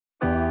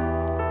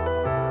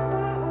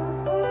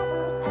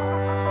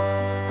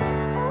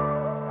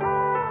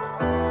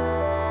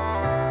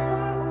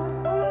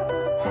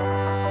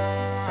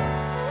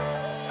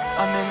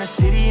the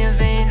city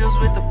of angels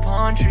with the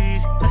palm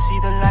trees. I see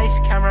the lights,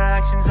 camera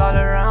actions all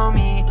around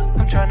me.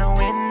 I'm tryna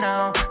win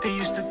now, they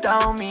used to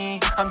doubt me.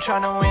 I'm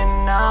tryna win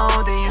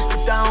now, they used to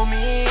doubt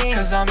me.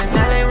 Cause I'm in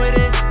LA with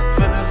it,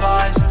 for the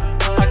vibes.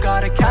 I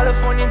got a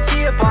Californian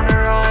tee up on the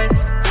ride.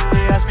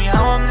 They ask me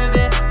how I'm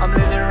living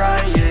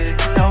right,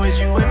 yeah. Now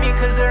is you with me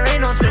cause there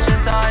ain't no switching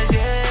sides,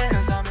 yeah.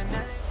 Cause I'm in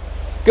LA.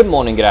 Good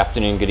morning, good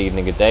afternoon, good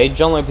evening, good day.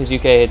 John Lopez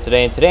UK here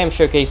today, and today I'm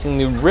showcasing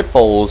the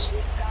Ripples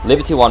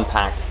Liberty 1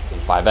 pack in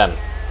FiveM.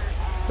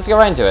 Let's get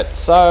right into it.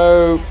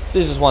 So,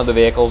 this is one of the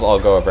vehicles. I'll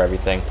go over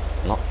everything.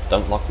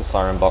 Don't lock the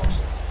siren box.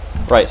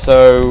 Right,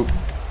 so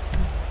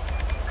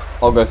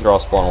I'll go through, I'll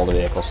spawn all the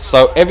vehicles.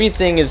 So,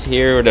 everything is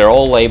here. They're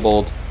all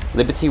labeled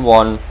Liberty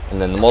 1,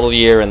 and then the model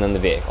year, and then the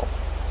vehicle.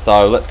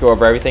 So, let's go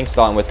over everything,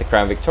 starting with the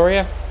Crown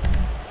Victoria.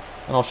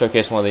 And I'll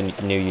showcase one of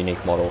the new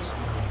unique models.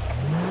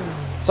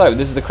 So,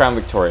 this is the Crown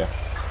Victoria.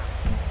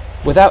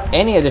 Without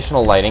any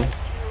additional lighting,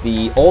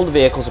 all the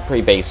vehicles are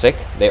pretty basic.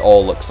 They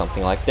all look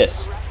something like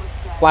this.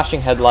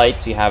 Flashing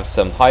headlights, you have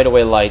some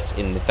hideaway lights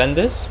in the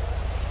fenders.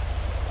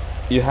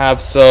 You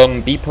have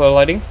some beeper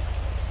lighting.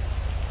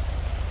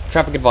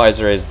 Traffic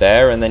advisor is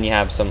there, and then you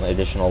have some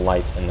additional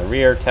lights in the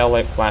rear, tail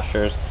light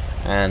flashers,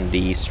 and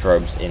the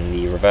strobes in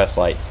the reverse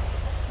lights.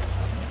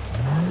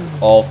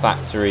 All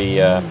factory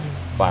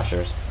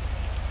flashers.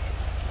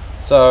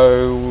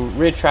 So,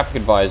 rear traffic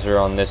advisor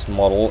on this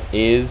model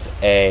is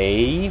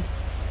it's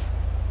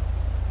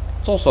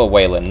also a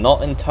Wayland.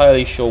 Not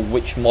entirely sure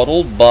which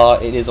model,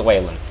 but it is a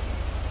Wayland.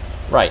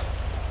 Right.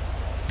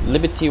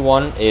 Liberty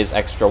 1 is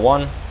Extra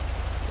 1.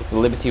 It's the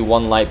Liberty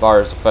 1 light bar,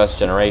 is the first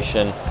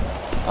generation.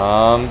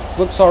 This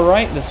looks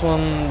alright. This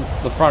one,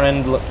 the front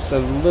end looks a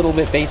little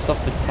bit based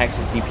off the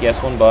Texas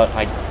DPS one, but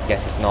I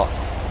guess it's not.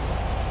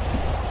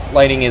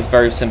 Lighting is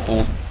very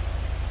simple.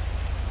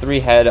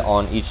 3 head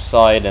on each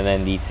side, and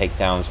then the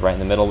takedowns right in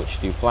the middle,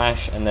 which do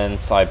flash, and then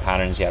side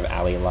patterns, you have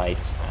alley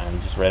lights, and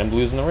just red and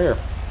blues in the rear.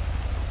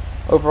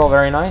 Overall,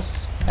 very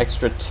nice.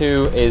 Extra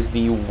 2 is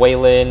the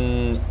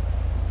Wayland.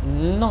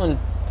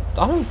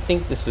 I don't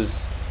think this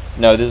is.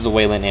 No, this is a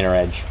Wayland inner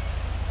edge.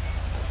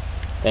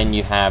 Then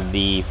you have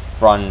the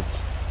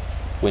front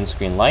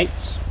windscreen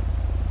lights.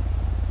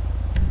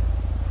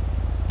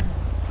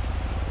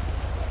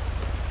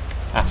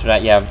 After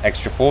that, you have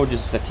Extra 4, which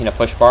is a Satina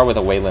push bar with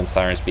a Wayland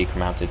siren speaker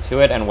mounted to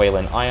it, and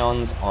Wayland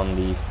ions on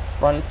the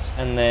front.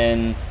 And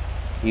then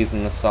these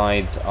on the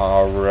sides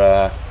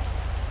are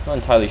not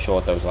entirely sure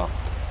what those are.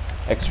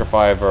 Extra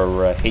 5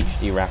 are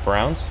HD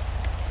wraparounds.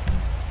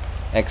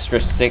 Extra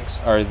 6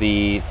 are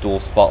the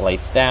dual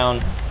spotlights down,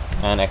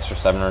 and Extra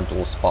 7 are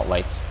dual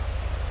spotlights.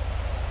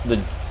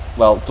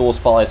 Dual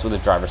spotlights with the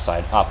driver's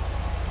side up.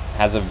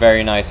 Has a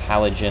very nice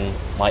halogen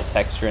light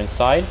texture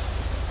inside,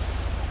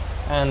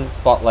 and the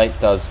spotlight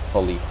does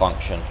fully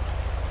function.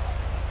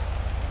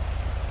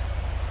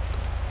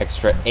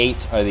 Extra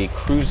 8 are the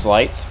cruise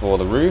lights for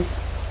the roof.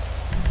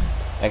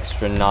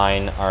 Extra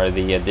 9 are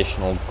the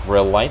additional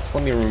grille lights.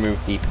 Let me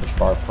remove the push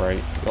bar for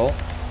you all.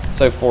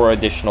 So 4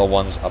 additional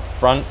ones up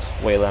front,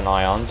 Wayland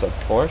ions of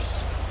course.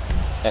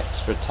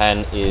 Extra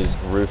 10 is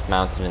roof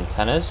mounted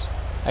antennas.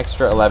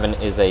 Extra 11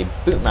 is a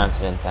boot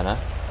mounted antenna.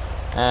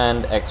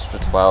 And extra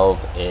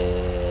 12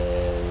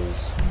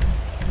 is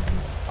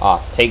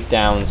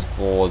takedowns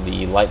for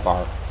the light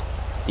bar.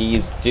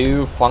 These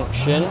do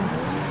function.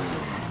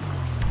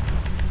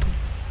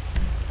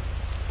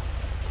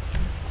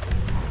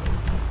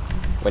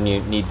 When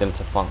you need them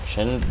to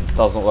function. It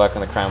doesn't work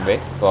on the Crown Vic,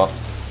 but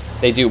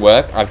they do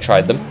work. I've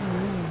tried them.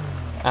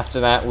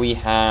 After that, we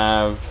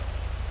have...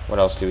 What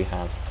else do we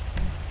have?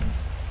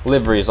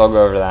 Liveries. I'll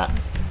go over that.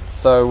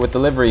 So, with the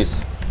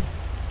liveries,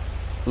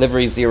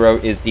 Livery 0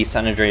 is the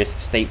San Andreas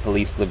State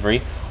Police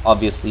livery,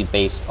 obviously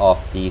based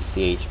off the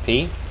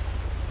CHP,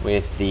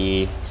 with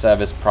the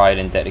service, pride,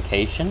 and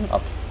dedication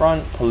up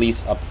front,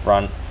 police up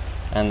front,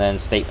 and then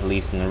state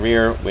police in the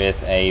rear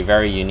with a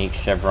very unique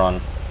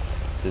chevron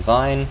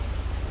design.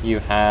 You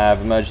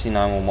have emergency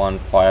 911,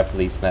 fire,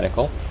 police,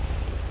 medical.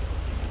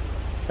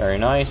 Very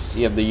nice.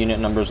 You have the unit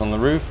numbers on the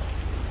roof.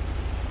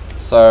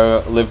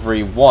 So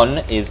livery 1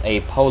 is a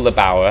Polar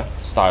Bauer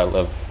style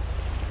of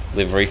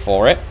livery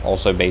for it,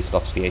 also based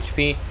off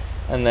CHP.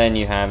 And then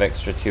you have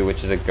Extra 2,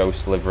 which is a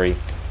ghost livery.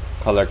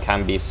 Color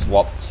can be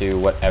swapped to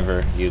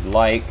whatever you'd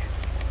like.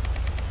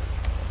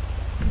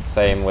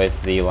 Same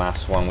with the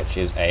last one, which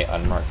is a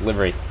unmarked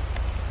livery.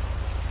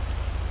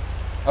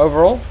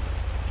 Overall,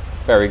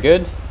 very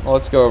good. Well,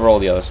 let's go over all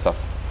the other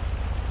stuff.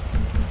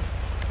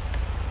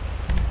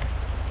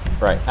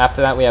 Right,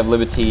 after that we have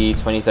Liberty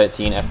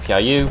 2013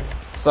 FPIU.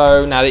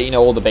 So now that you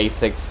know all the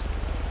basics...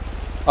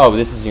 Oh,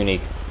 this is unique.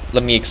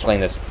 Let me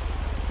explain this.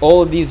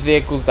 All of these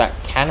vehicles that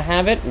can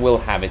have it will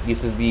have it.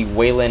 This is the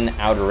Wayland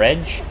outer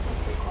edge.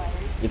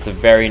 It's a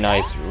very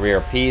nice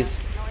rear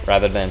piece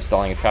rather than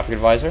installing a traffic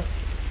advisor.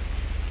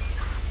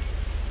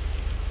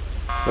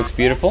 Looks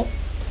beautiful.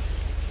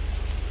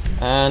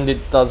 And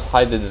it does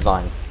hide the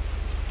design.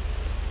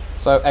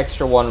 So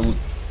Extra 1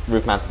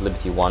 roof mounted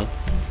Liberty 1,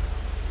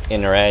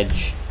 inner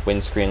edge,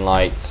 windscreen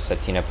lights,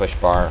 Satina push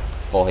bar,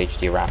 full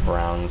HD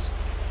wraparounds,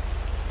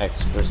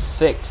 Extra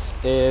 6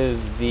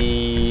 is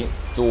the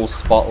dual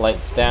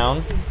spotlights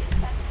down,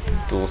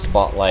 dual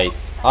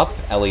spotlights up,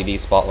 LED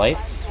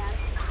spotlights.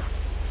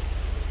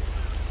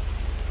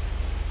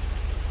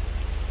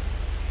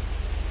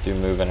 Do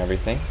move and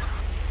everything.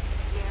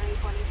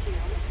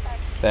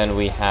 Then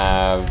we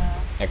have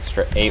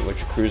extra 8,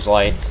 which are cruise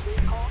lights.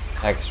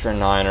 Extra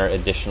 9 are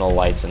additional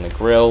lights in the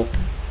grille.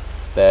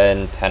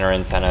 Then 10 are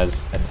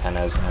antennas,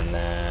 and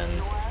then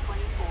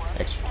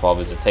extra 12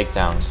 is the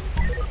takedowns.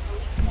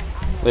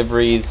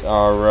 Liveries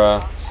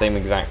are same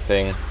exact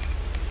thing.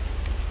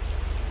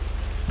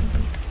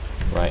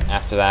 Right,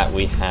 after that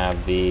we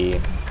have the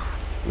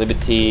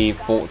Liberty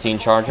 14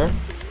 charger.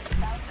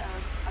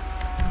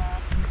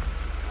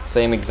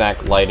 Same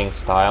exact lighting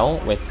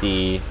style with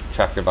the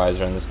traffic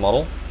advisor in this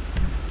model.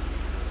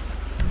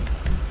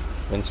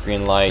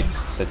 Windscreen lights,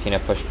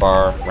 Satina push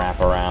bar,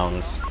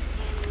 wraparounds.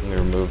 Let me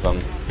remove them.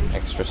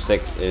 Extra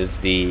 6 is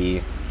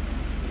the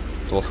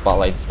dual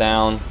spotlights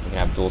down. We can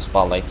have dual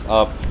spotlights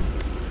up.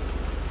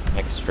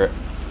 Extra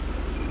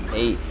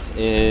 8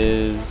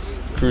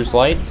 is cruise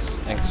lights.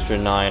 Extra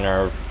 9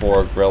 are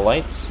 4 grille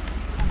lights.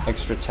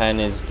 Extra 10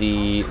 is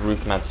the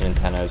roof mounted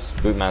antennas,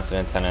 boot mounted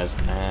antennas,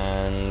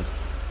 and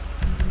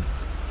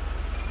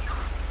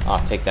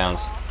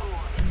takedowns.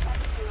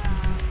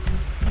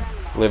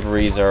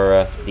 Liveries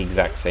are the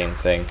exact same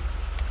thing.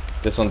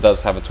 This one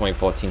does have a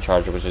 2014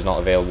 charger, which is not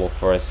available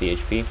for a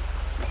CHP,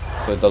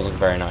 so it does look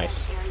very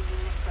nice.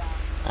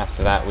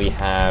 After that we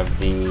have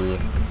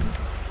the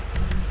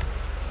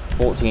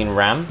 14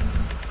 Ram.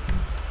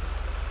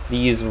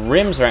 These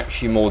rims are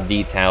actually more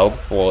detailed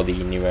for the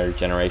newer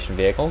generation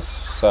vehicles,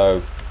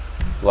 so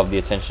love the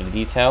attention to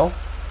detail.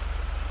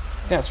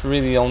 That's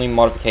really the only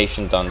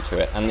modification done to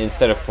it, and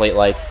instead of plate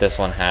lights, this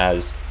one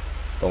has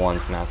the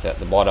ones mounted at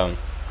the bottom.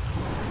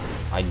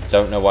 I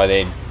don't know why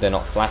they're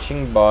not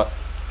flashing, but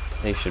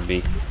they should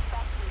be.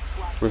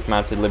 Roof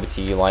mounted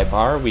Liberty light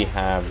bar. We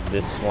have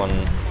this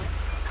one.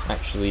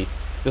 Actually,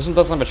 this one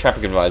doesn't have a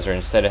traffic advisor.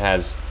 Instead, it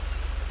has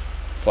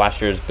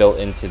flashers built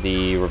into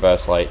the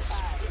reverse lights.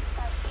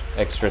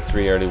 Extra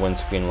 3 early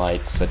windscreen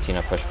lights,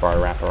 Satina push bar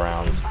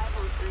wraparounds,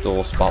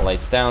 dual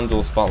spotlights down,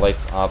 dual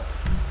spotlights up.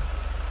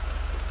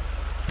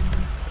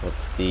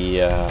 What's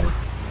the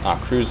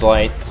cruise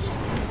lights?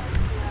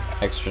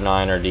 Extra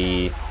 9 are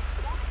the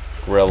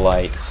grille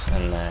lights,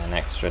 and then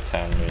extra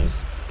 10 is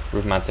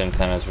roof mounted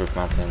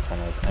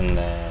antennas, and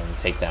then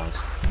takedowns.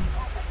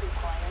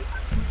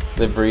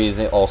 Liveries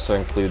also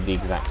include the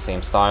exact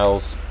same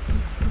styles.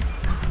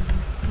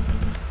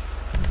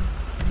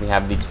 We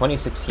have the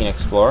 2016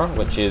 Explorer,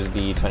 which is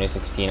the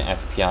 2016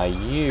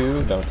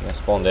 FPIU. Don't think I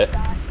spawned it.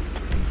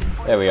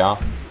 There we are.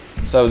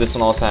 So this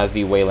one also has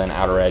the Wayland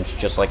outer edge,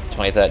 just like the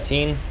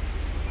 2013.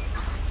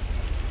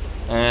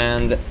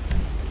 And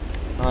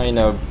I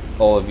know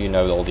all of you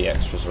know all the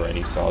extras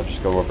already, so I'll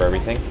just go over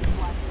everything.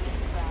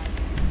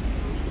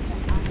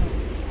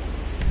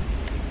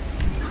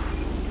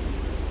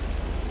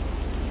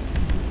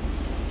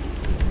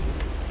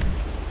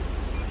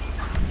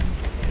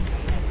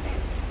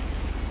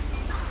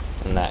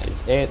 And that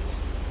is it.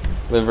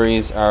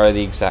 Liveries are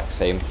the exact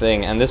same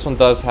thing, and this one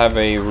does have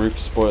a roof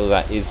spoiler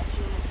that is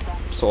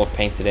sort of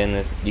painted in.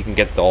 This, you can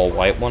get the all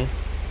white one,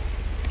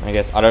 I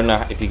guess. I don't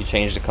know if you can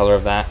change the color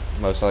of that.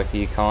 Most likely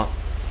you can't.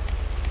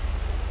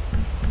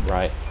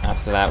 Right,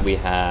 after that we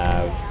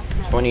have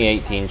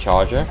 2018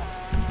 Charger.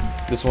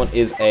 This one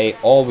is a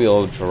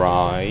all-wheel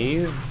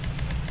drive.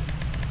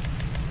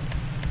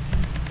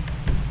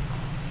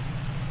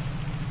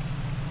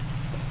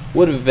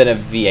 Would have been a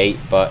V8,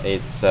 but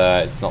it's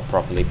not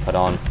properly put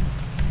on.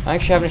 I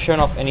actually haven't shown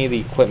off any of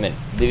the equipment.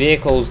 The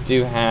vehicles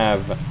do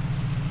have,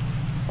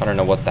 I don't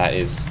know what that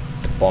is.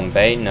 Is it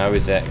Bombay? No.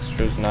 Is it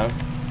extras? No.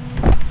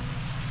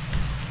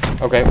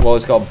 Okay, well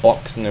it's got a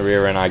box in the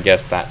rear, and I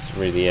guess that's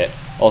really it.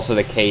 Also,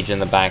 the cage in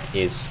the back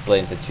is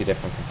split into 2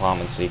 different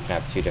compartments, so you can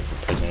have 2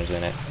 different prisoners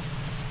in it.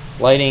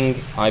 Lighting,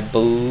 I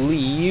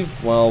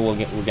believe, well, we're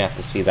gonna have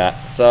to see that.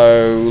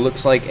 So,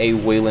 looks like a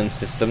Wayland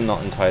system,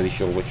 not entirely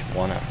sure which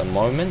one at the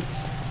moment.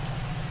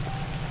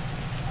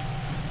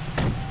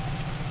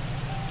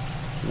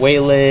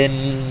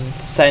 Wayland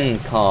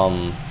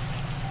Sencom.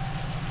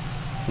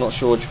 Not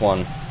sure which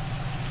one.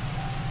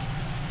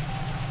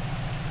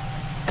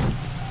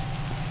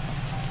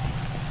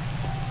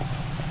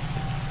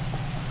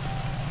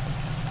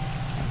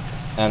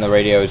 And the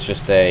radio is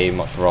just a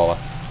Motorola.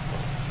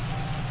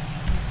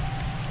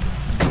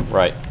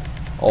 Right.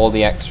 All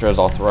the extras,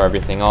 I'll throw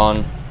everything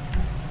on.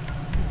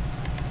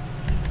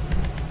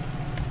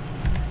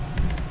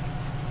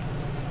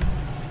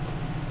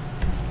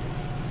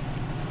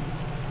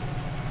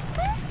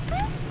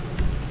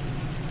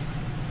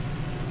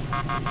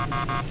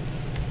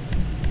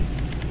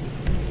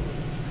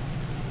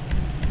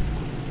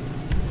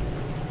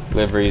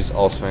 Liveries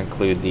also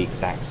include the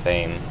exact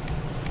same,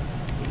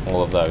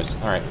 all of those.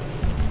 Alright.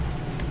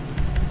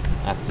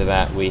 After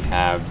that we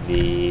have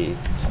the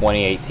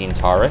 2018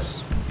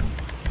 Taurus.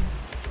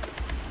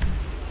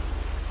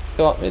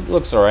 It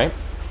looks alright.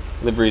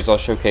 Liveries I'll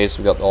showcase.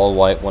 We got the all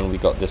white one, we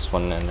got this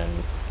one, and then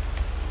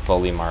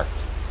fully marked.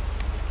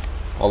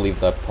 I'll leave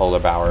the polar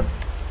bower.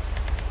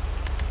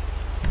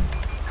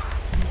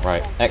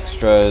 Right,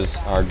 extras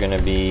are going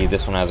to be,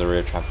 this one has a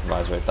rear traffic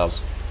visor, it does.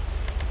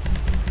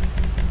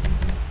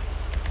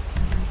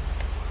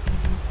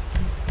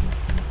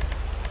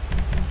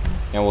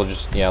 And we'll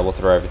just, yeah, we'll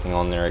throw everything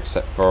on there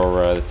except for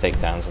the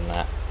takedowns and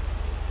that.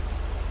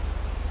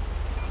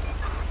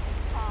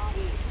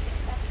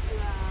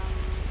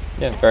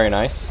 Yeah, very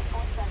nice.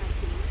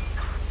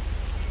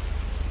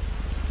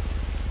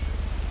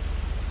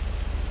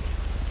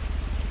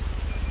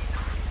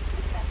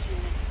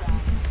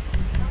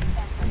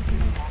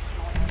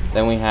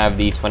 Then we have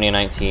the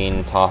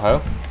 2019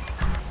 Tahoe.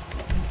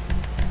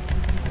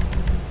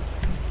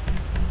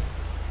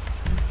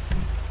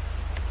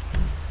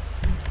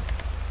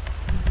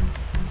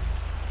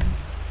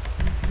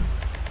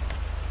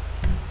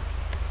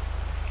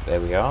 There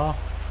we are.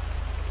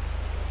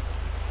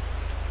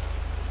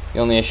 The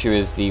only issue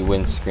is the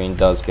windscreen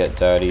does get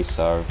dirty,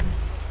 so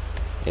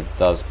it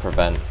does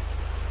prevent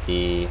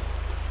the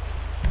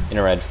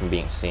inner edge from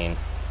being seen.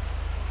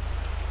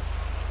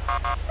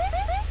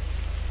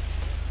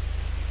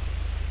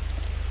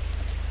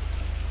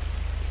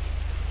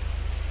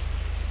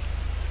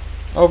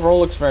 Overall,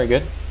 looks very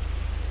good.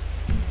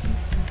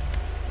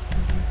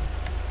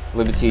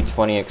 Liberty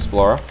 20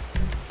 Explorer.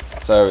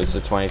 So it's a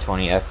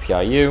 2020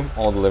 FPIU.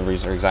 All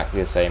deliveries are exactly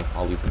the same.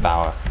 I'll leave the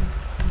bower.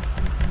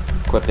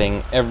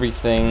 Equipping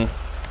everything.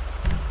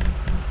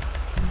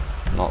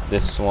 Not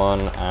this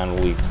one, and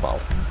we'll leave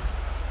 12.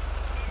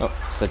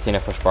 Oh, Satina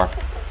push bar.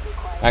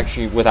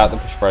 Actually, without the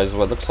push bar is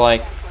what it looks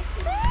like.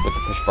 With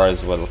the push bar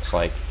is what it looks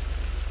like.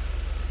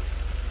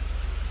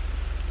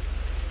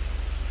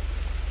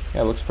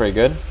 Yeah, it looks pretty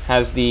good.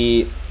 Has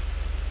the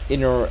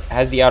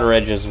outer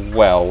edge as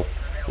well,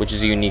 which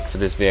is unique for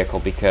this vehicle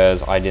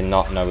because I did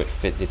not know it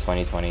fit the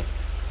 2020.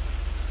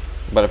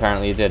 But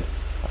apparently it did.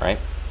 Alright.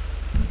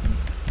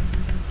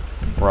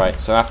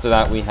 Right, so after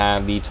that we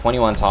have the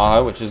 21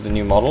 Tahoe, which is the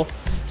new model.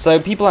 So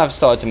people have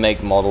started to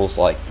make models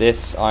like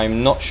this.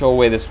 I'm not sure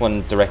where this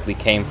one directly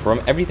came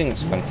from. Everything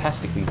is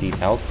fantastically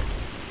detailed.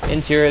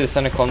 Interior, the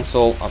center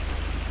console,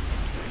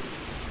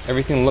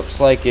 everything looks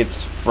like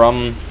it's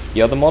from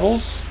the other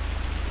models.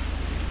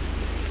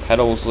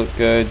 Pedals look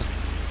good.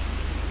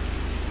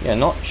 Yeah,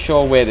 not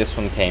sure where this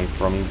one came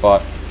from,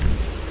 but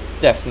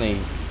definitely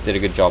did a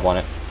good job on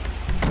it.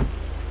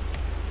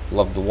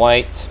 Love the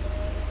white.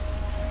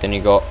 Then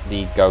you got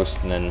the ghost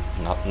and then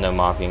no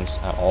markings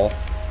at all.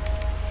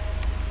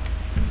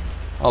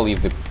 I'll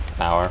leave the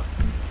bower.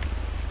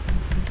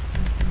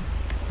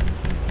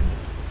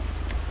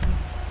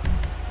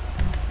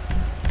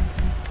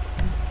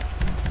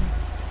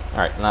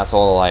 Alright, and that's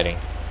all the lighting.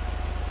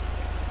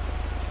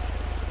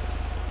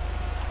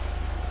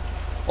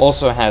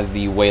 Also has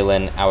the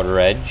Wayland outer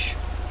edge.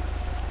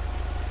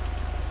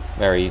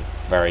 Very,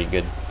 very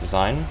good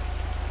design.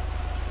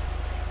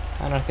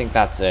 And I think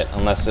that's it,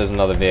 unless there's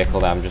another vehicle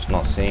that I'm just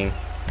not seeing.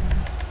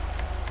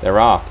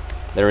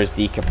 There is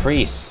the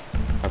Caprice.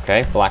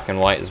 Okay, black and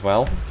white as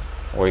well.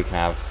 Or you can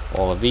have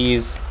all of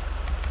these.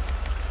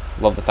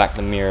 Love the fact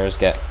the mirrors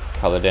get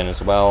colored in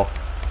as well.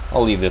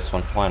 I'll leave this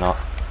one, why not?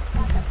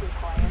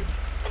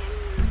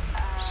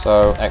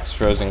 So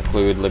extras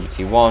include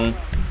Liberty 1.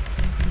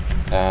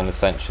 And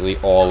essentially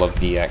all of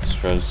the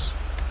extras.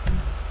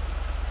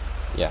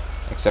 Yeah,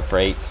 except for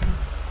 8.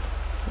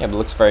 Yeah, but it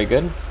looks very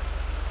good.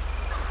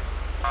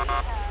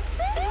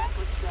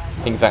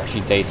 I think it's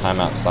actually daytime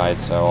outside,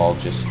 so I'll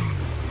just...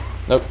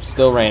 Nope,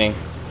 still raining.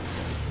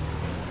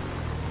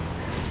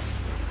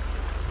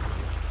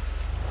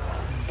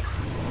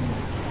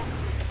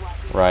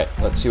 Right,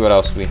 let's see what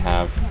else we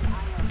have.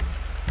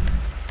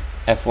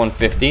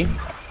 F-150.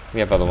 We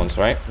have other ones,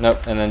 right?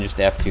 Nope, and then just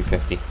the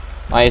F-250.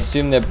 I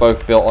assume they're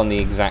both built on the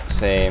exact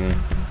same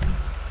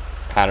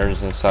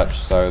patterns and such,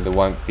 so there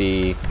won't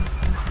be...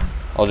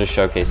 I'll just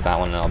showcase that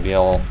one and I'll be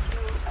able to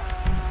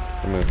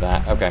remove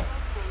that. Okay.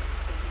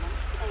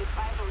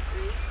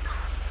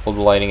 Pull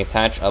the lighting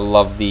attached. I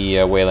love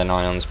the Wayland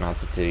ions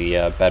mounted to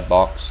the bed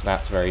box.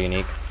 That's very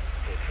unique.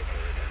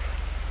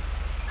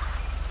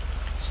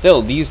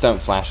 Still, these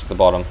don't flash at the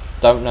bottom.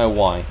 Don't know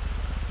why.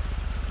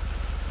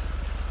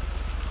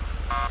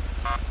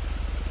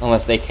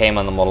 Unless they came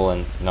on the model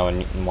and no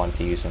one wanted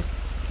to use them.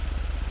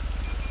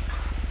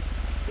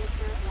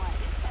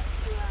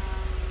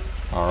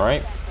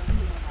 Alright.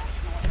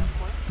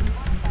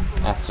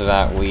 After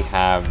that we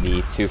have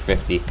the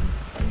 250.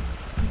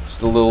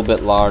 Just a little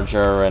bit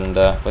larger and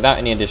without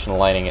any additional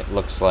lighting it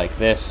looks like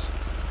this.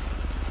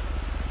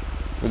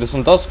 But this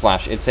one does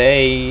flash. It's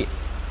a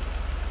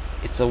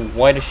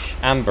whitish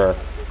amber.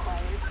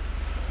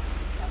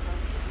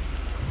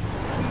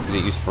 Is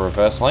it used for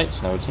reverse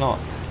lights? No, it's not.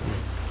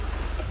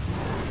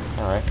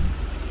 Alright.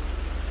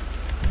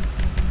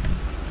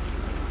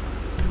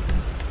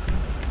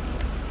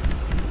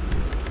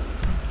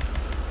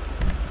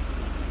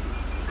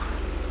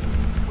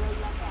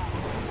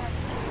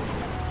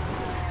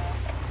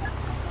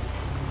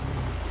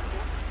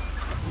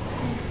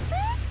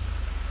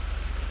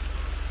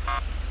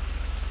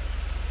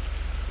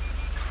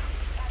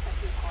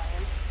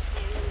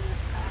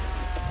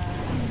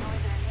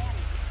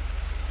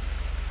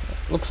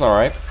 Looks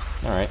alright.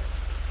 Alright.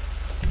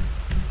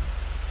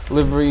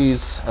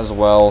 Liveries as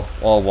well,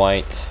 all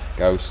white,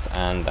 Ghost,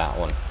 and that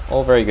one.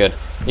 All very good.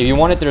 If you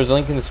want it, there's a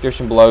link in the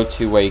description below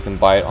to where you can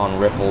buy it on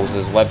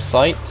Ripples'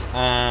 website,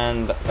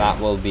 and that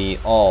will be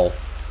all.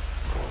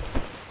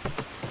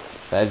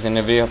 That is the end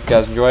of the video. Hope you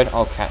guys enjoyed.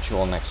 I'll catch you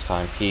all next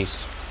time.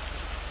 Peace.